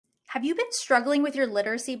Have you been struggling with your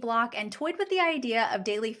literacy block and toyed with the idea of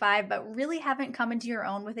Daily 5, but really haven't come into your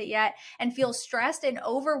own with it yet and feel stressed and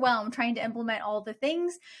overwhelmed trying to implement all the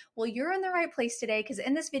things? Well, you're in the right place today because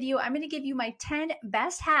in this video, I'm going to give you my 10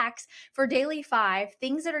 best hacks for Daily 5,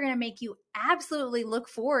 things that are going to make you absolutely look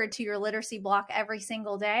forward to your literacy block every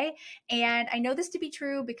single day. And I know this to be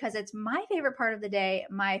true because it's my favorite part of the day.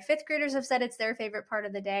 My fifth graders have said it's their favorite part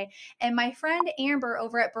of the day. And my friend Amber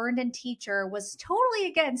over at Burned and Teacher was totally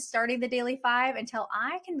against starting the Daily 5 until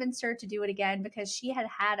I convinced her to do it again because she had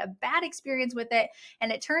had a bad experience with it.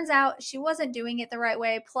 And it turns out she wasn't doing it the right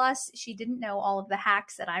way. Plus, she didn't know all of the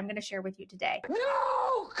hacks that I'm going to share with you today.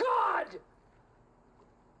 No, God!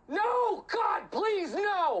 No, God, please,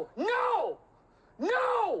 no! No!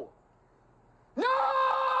 No! No!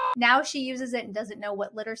 Now she uses it and doesn't know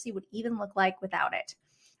what literacy would even look like without it.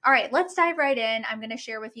 All right, let's dive right in. I'm going to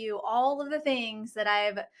share with you all of the things that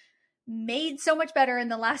I've made so much better in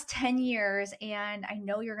the last 10 years, and I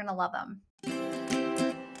know you're going to love them.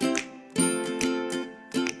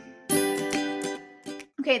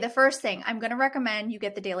 Okay, the first thing, I'm going to recommend you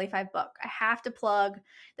get the Daily 5 book. I have to plug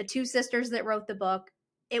the two sisters that wrote the book.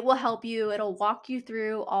 It will help you. It'll walk you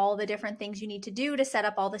through all the different things you need to do to set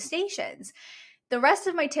up all the stations. The rest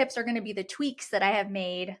of my tips are going to be the tweaks that I have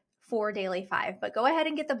made for Daily 5, but go ahead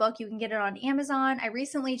and get the book. You can get it on Amazon. I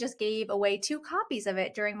recently just gave away 2 copies of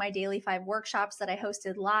it during my Daily 5 workshops that I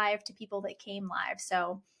hosted live to people that came live.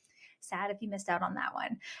 So sad if you missed out on that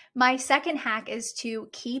one. My second hack is to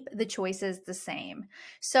keep the choices the same.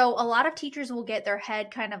 So a lot of teachers will get their head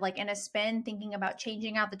kind of like in a spin thinking about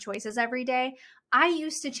changing out the choices every day. I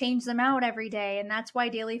used to change them out every day, and that's why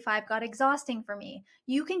Daily 5 got exhausting for me.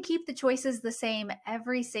 You can keep the choices the same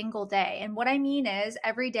every single day. And what I mean is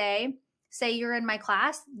every day, say you're in my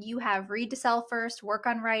class, you have read to self first, work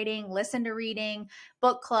on writing, listen to reading,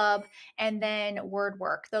 book club, and then word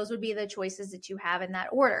work. Those would be the choices that you have in that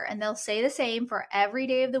order. And they'll say the same for every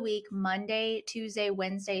day of the week: Monday, Tuesday,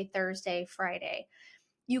 Wednesday, Thursday, Friday.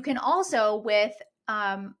 You can also, with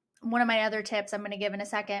one of my other tips I'm going to give in a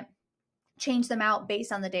second, change them out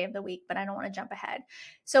based on the day of the week, but I don't want to jump ahead.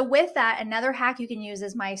 So with that, another hack you can use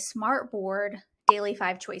is my Smartboard Daily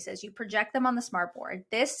 5 choices. You project them on the Smartboard.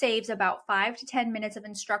 This saves about 5 to 10 minutes of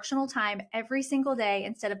instructional time every single day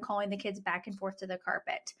instead of calling the kids back and forth to the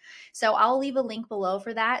carpet. So I'll leave a link below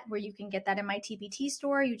for that where you can get that in my TPT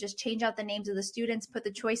store. You just change out the names of the students, put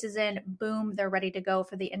the choices in, boom, they're ready to go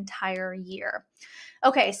for the entire year.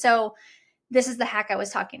 Okay, so this is the hack I was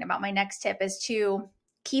talking about. My next tip is to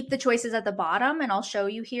keep the choices at the bottom, and I'll show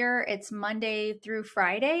you here. It's Monday through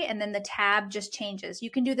Friday, and then the tab just changes.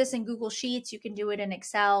 You can do this in Google Sheets. You can do it in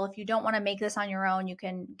Excel. If you don't want to make this on your own, you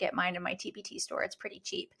can get mine in my TPT store. It's pretty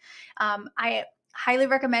cheap. I highly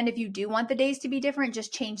recommend, if you do want the days to be different,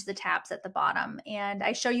 just change the tabs at the bottom. And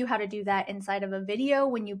I show you how to do that inside of a video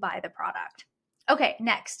when you buy the product. Okay,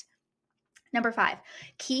 next. Number 5,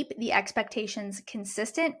 keep the expectations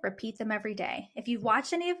consistent. Repeat them every day. If you've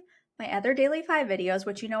watched any of my other Daily 5 videos,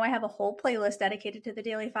 which you know I have a whole playlist dedicated to the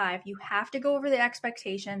Daily 5, you have to go over the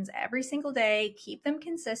expectations every single day, keep them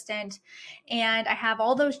consistent. And I have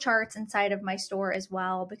all those charts inside of my store as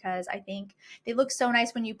well because I think they look so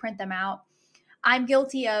nice when you print them out. I'm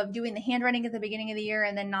guilty of doing the handwriting at the beginning of the year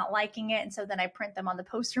and then not liking it. And so then I print them on the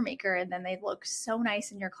poster maker and then they look so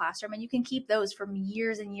nice in your classroom. And you can keep those for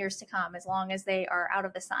years and years to come as long as they are out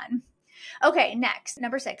of the sun. Okay, next,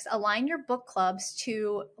 number 6, align your book clubs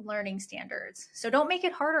to learning standards. So don't make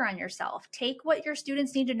it harder on yourself. Take what your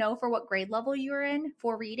students need to know for what grade level you're in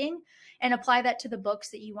for reading and apply that to the books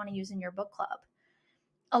that you want to use in your book club.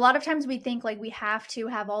 A lot of times we think like we have to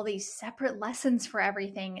have all these separate lessons for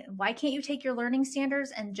everything. Why can't you take your learning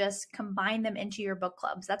standards and just combine them into your book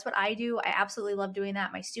clubs? That's what I do. I absolutely love doing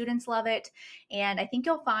that. My students love it. And I think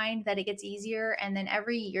you'll find that it gets easier. And then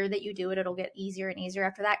every year that you do it, it'll get easier and easier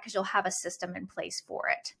after that because you'll have a system in place for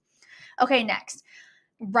it. Okay, next.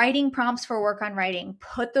 Writing prompts for work on writing.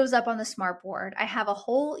 Put those up on the Smartboard. I have a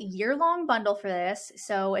whole year-long bundle for this.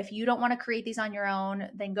 So if you don't want to create these on your own,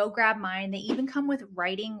 then go grab mine. They even come with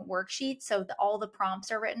writing worksheets. So all the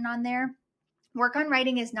prompts are written on there. Work on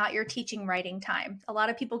writing is not your teaching writing time. A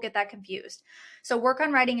lot of people get that confused. So work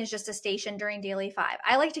on writing is just a station during Daily 5.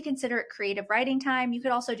 I like to consider it creative writing time. You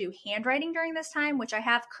could also do handwriting during this time, which I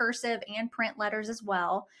have cursive and print letters as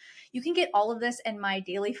well. You can get all of this in my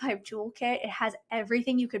Daily 5 toolkit. It has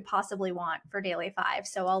everything you could possibly want for Daily 5.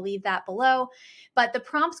 So I'll leave that below. But the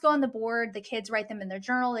prompts go on the board. The kids write them in their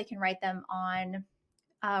journal. They can write them on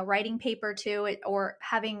writing paper too, or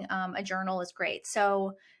having a journal is great.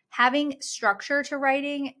 So having structure to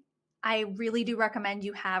writing I really do recommend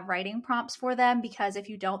you have writing prompts for them, because if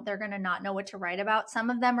you don't, they're going to not know what to write about. Some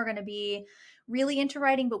of them are going to be really into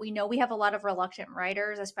writing, but we know we have a lot of reluctant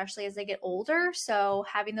writers, especially as they get older. So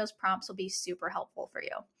having those prompts will be super helpful for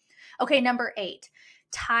you. Okay, number 8,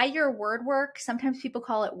 tie your word work, sometimes people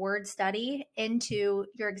call it word study, into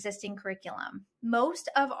your existing curriculum. Most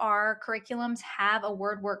of our curriculums have a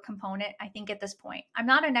word work component, I think, at this point. I'm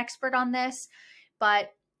not an expert on this,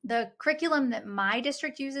 but the curriculum that my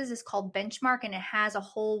district uses is called Benchmark, and it has a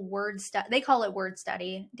whole word study. They call it word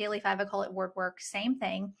study. Daily 5, I call it word work. Same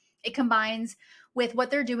thing. It combines with what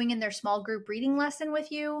they're doing in their small group reading lesson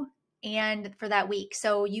with you and for that week.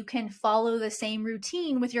 So you can follow the same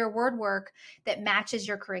routine with your word work that matches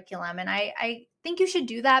your curriculum. And I think you should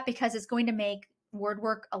do that because it's going to make word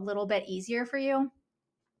work a little bit easier for you.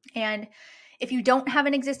 And if you don't have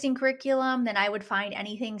an existing curriculum, then I would find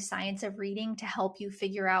anything Science of Reading to help you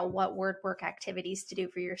figure out what word work activities to do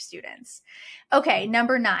for your students. Okay,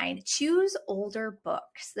 number 9, choose older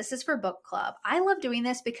books. This is for book club. I love doing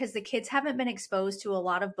this because the kids haven't been exposed to a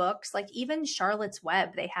lot of books, like even Charlotte's Web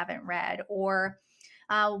they haven't read, or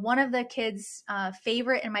one of the kids'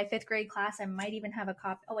 favorite in my 5th grade class, I might even have a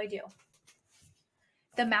copy. Oh, I do.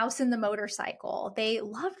 The Mouse and the Motorcycle. They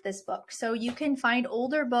loved this book. So you can find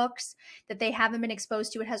older books that they haven't been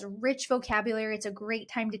exposed to. It has rich vocabulary. It's a great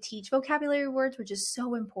time to teach vocabulary words, which is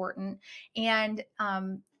so important. And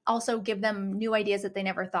also give them new ideas that they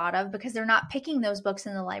never thought of, because they're not picking those books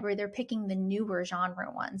in the library. They're picking the newer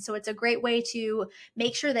genre ones. So it's a great way to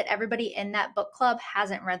make sure that everybody in that book club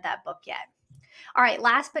hasn't read that book yet. All right,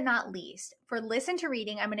 last but not least, for Listen to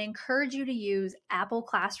Reading, I'm going to encourage you to use Apple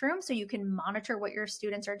Classroom so you can monitor what your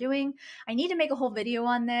students are doing. I need to make a whole video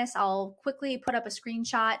on this. I'll quickly put up a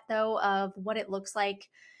screenshot, though, of what it looks like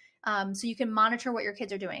so you can monitor what your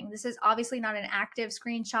kids are doing. This is obviously not an active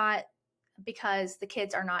screenshot because the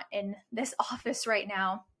kids are not in this office right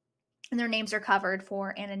now, and their names are covered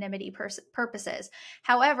for anonymity purposes.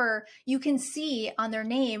 However, you can see on their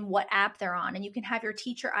name what app they're on, and you can have your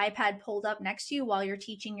teacher iPad pulled up next to you while you're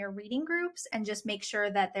teaching your reading groups, and just make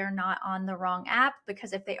sure that they're not on the wrong app,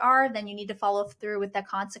 because if they are, then you need to follow through with the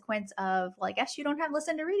consequence of, well, I guess you don't have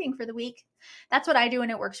Listen to Reading for the week. That's what I do,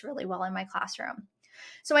 and it works really well in my classroom.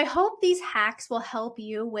 So I hope these hacks will help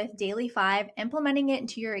you with Daily 5, implementing it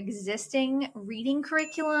into your existing reading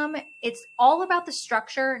curriculum. It's all about the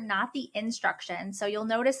structure, not the instruction. So you'll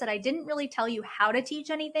notice that I didn't really tell you how to teach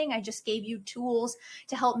anything. I just gave you tools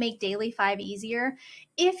to help make Daily 5 easier.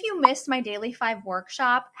 If you missed my Daily 5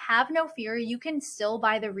 workshop, have no fear. You can still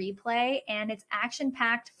buy the replay, and it's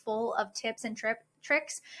action-packed, full of tips and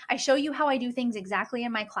tricks. I show you how I do things exactly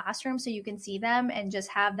in my classroom so you can see them and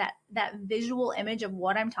just have that visual image of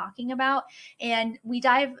what I'm talking about. And we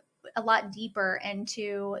dive a lot deeper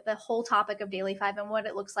into the whole topic of Daily 5 and what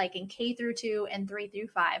it looks like in K through 2 and 3 through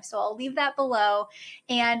 5. So I'll leave that below,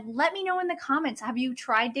 and let me know in the comments, have you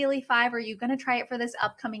tried Daily 5? Are you going to try it for this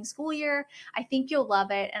upcoming school year? I think you'll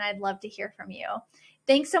love it, and I'd love to hear from you.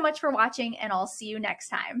 Thanks so much for watching, and I'll see you next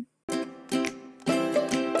time.